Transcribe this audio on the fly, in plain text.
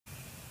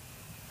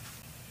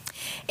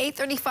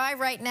8:35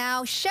 right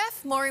now.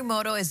 Chef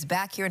Morimoto is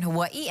back here in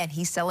Hawaii, and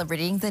he's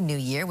celebrating the new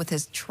year with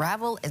his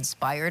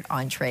travel-inspired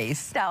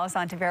entrees. Dallis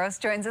Ontiveros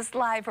joins us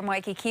live from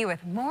Waikiki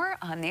with more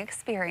on the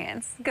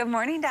experience. Good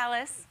morning,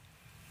 Dallis.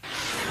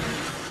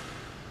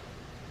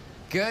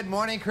 Good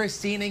morning,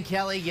 Christine and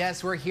Kelly.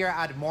 Yes, we're here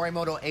at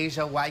Morimoto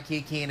Asia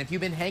Waikiki, and if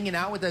you've been hanging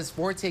out with us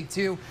for Take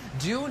 2,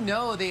 do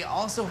know they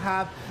also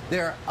have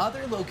their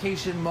other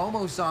location,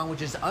 Momo-san,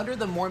 which is under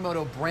the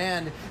Morimoto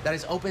brand, that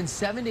is open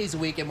 7 days a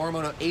week, and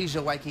Morimoto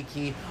Asia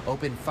Waikiki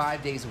open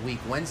 5 days a week,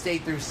 Wednesday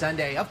through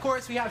Sunday. Of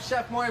course, we have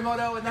Chef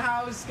Morimoto in the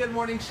house. Good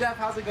morning, Chef.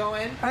 How's it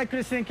going? Hi,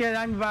 Christine.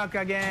 I'm back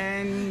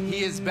again.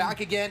 He is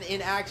back again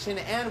in action,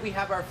 and we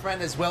have our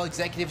friend as well,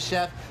 Executive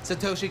Chef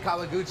Satoshi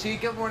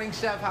Kawaguchi. Good morning,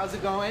 Chef. How's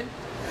it going?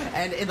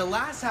 And in the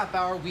last half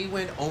hour, we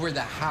went over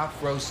the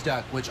half roast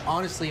duck, which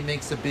honestly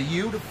makes a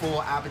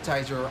beautiful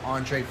appetizer or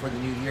entree for the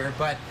new year.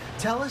 But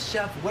tell us,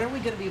 Chef, what are we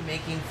going to be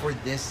making for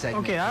this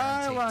segment? Okay,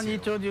 I want to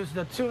introduce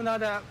the two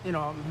other,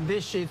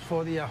 dishes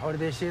for the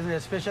holiday season,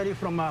 especially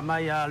from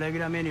my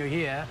regular menu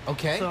here.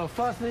 Okay. So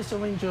first, let's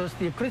introduce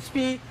the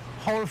crispy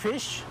whole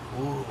fish.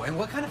 Ooh, and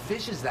what kind of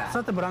fish is that? Is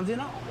that the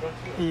branzino?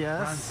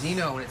 Yes.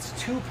 Branzino, and it's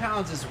 2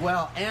 pounds as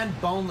well, and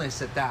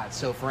boneless at that.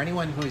 So for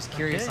anyone who is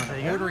curious on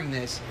ordering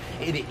this,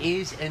 it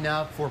is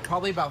enough for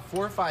probably about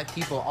 4 or 5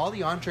 people. All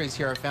the entrees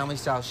here are family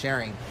style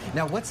sharing.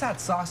 Now, what's that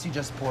sauce you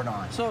just poured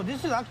on? So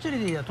this is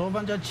actually the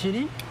Tobanja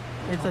chili.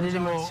 It's a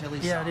little more,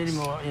 little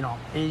more,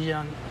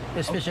 Asian,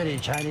 especially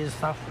Chinese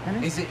stuff.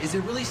 Is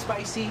it really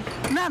spicy?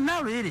 No,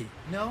 not really.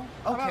 No?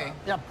 Okay.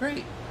 Yeah,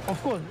 great. Of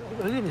course,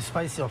 a little bit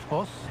spicy, of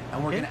course.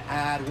 And we're gonna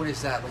add, what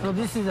is that? Like so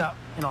this is a,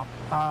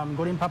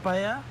 green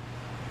papaya.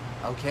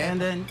 Okay.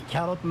 And then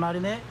carrot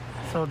marinade.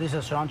 So this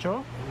is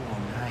cilantro. Oh,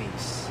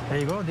 nice. There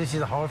you go. This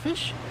is a whole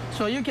fish.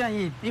 So you can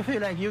eat, if you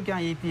like, you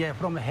can eat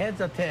from head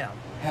to tail.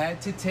 Head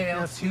to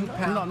tail, yes. 2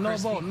 pound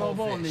no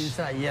bone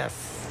inside.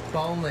 Yes.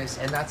 Boneless,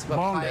 and that's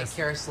papaya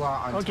carousel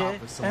on top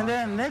of cilantro. And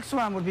then next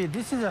one would be,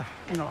 this is a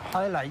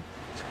highlight.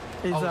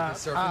 Is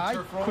I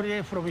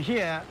create from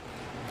here.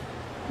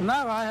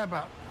 Now I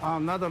have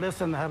another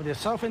lesson. I have the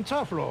surf and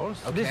turf rolls.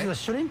 Okay. This is a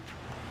shrimp,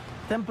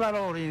 tempura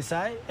roll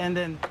inside, and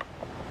then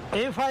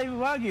A5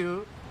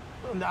 Wagyu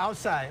on the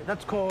outside.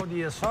 That's called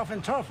the surf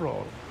and turf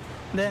roll.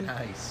 Then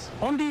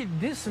only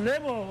this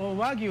level of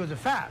Wagyu, the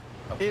fat,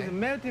 is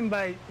melting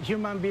by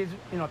human beings,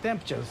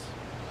 temperatures.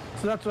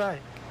 So that's why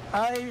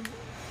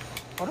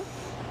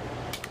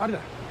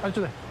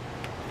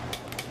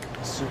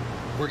So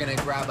we're gonna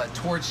grab a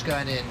torch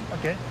gun and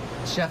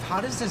Chef,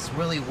 how does this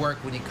really work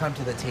when you come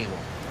to the table?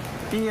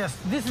 Yes,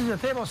 this is the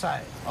table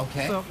side.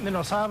 Okay. So,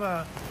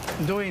 server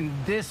doing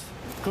this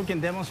cooking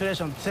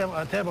demonstration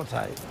table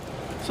side.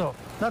 So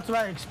that's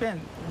why I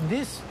explain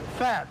this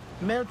fat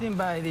melting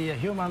by the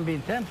human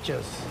being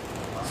temperatures.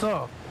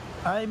 So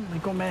I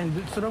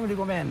strongly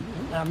recommend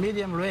a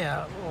medium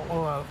rare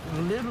or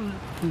a little,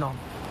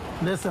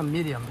 less than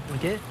medium,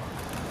 okay?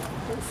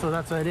 So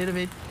that's a little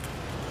bit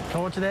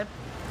torch that.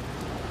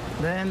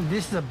 Then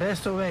this is the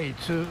best way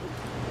to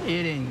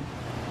eating,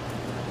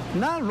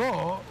 not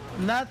raw,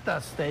 not a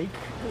steak,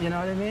 you know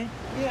what I mean?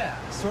 Yeah,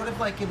 sort of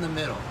like in the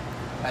middle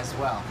as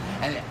well.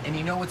 And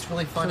you know what's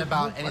really fun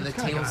about any of the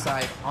table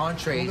side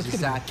entrees is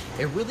that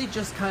it really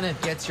just kind of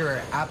gets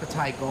your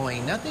appetite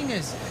going. Nothing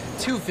is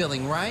too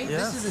filling, right?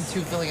 Yes. This isn't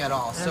too filling at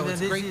all. So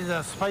it's great. This is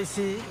a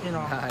spicy,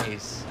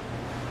 nice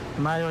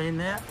mayo in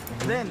there.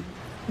 Then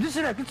this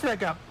is it's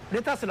like a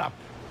lettuce wrap.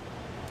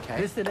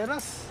 Okay. This is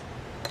lettuce,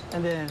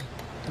 and then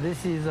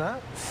this is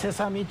a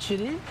sesame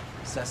chili.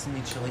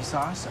 Sesame chili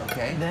sauce,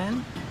 okay.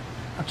 Then,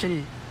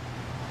 actually,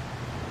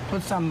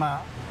 put some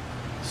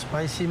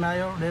spicy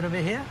mayo a little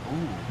bit here.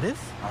 Ooh. This.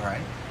 All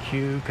right.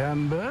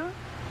 Cucumber.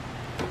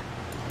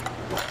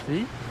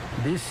 See?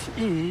 This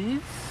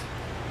is...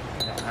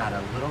 Add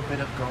a little bit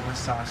of goma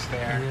sauce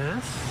there.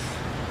 Yes.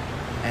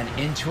 And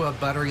into a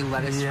buttery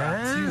lettuce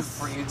wrap too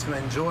for you to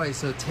enjoy.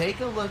 So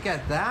take a look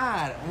at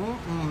that.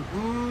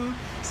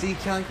 See,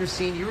 Kelly and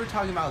Christine, you were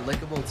talking about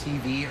lickable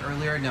TV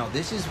earlier. No,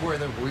 this is where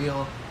the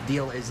real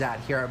deal is at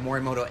here at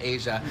Morimoto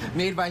Asia,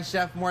 made by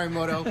Chef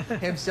Morimoto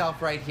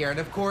himself right here. And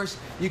of course,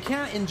 you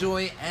can't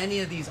enjoy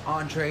any of these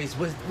entrees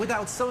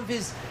without some of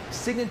his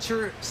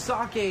signature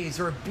sakes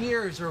or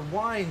beers or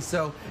wines.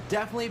 So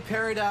definitely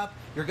pair it up.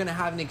 You're going to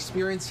have an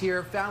experience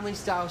here, family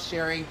style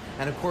sharing,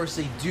 and of course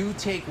they do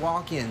take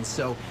walk-ins.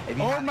 So if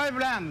you my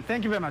brand,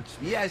 thank you very much.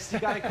 Yes, you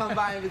got to come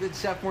by and visit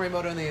Chef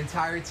Morimoto and the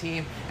entire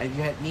team. And if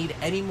you need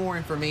any more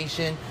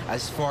information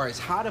as far as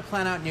how to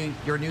plan out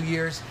your New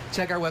Year's,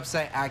 check our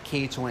website at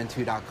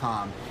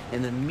Pt.2.com.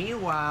 In the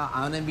meanwhile,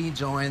 I'm going to be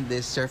joined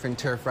this surf and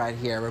turf right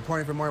here.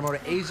 Reporting from Morimoto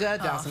Asia,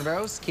 Dallis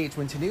Ontiveros,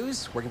 Pt.2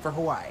 News, working for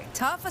Hawaii.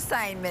 Tough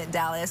assignment,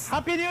 Dallis.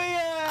 Happy New Year!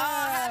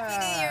 Oh, Happy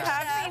New Year,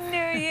 Happy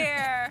New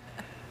Year!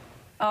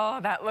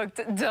 Oh, that looked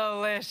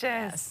delicious.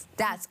 Yes,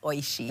 that's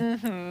oishi.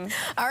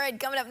 All right,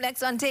 coming up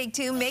next on Take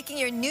 2, making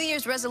your New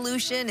Year's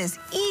resolution is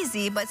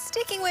easy, but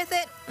sticking with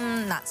it,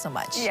 not so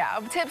much.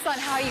 Yeah, tips on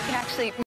how you can actually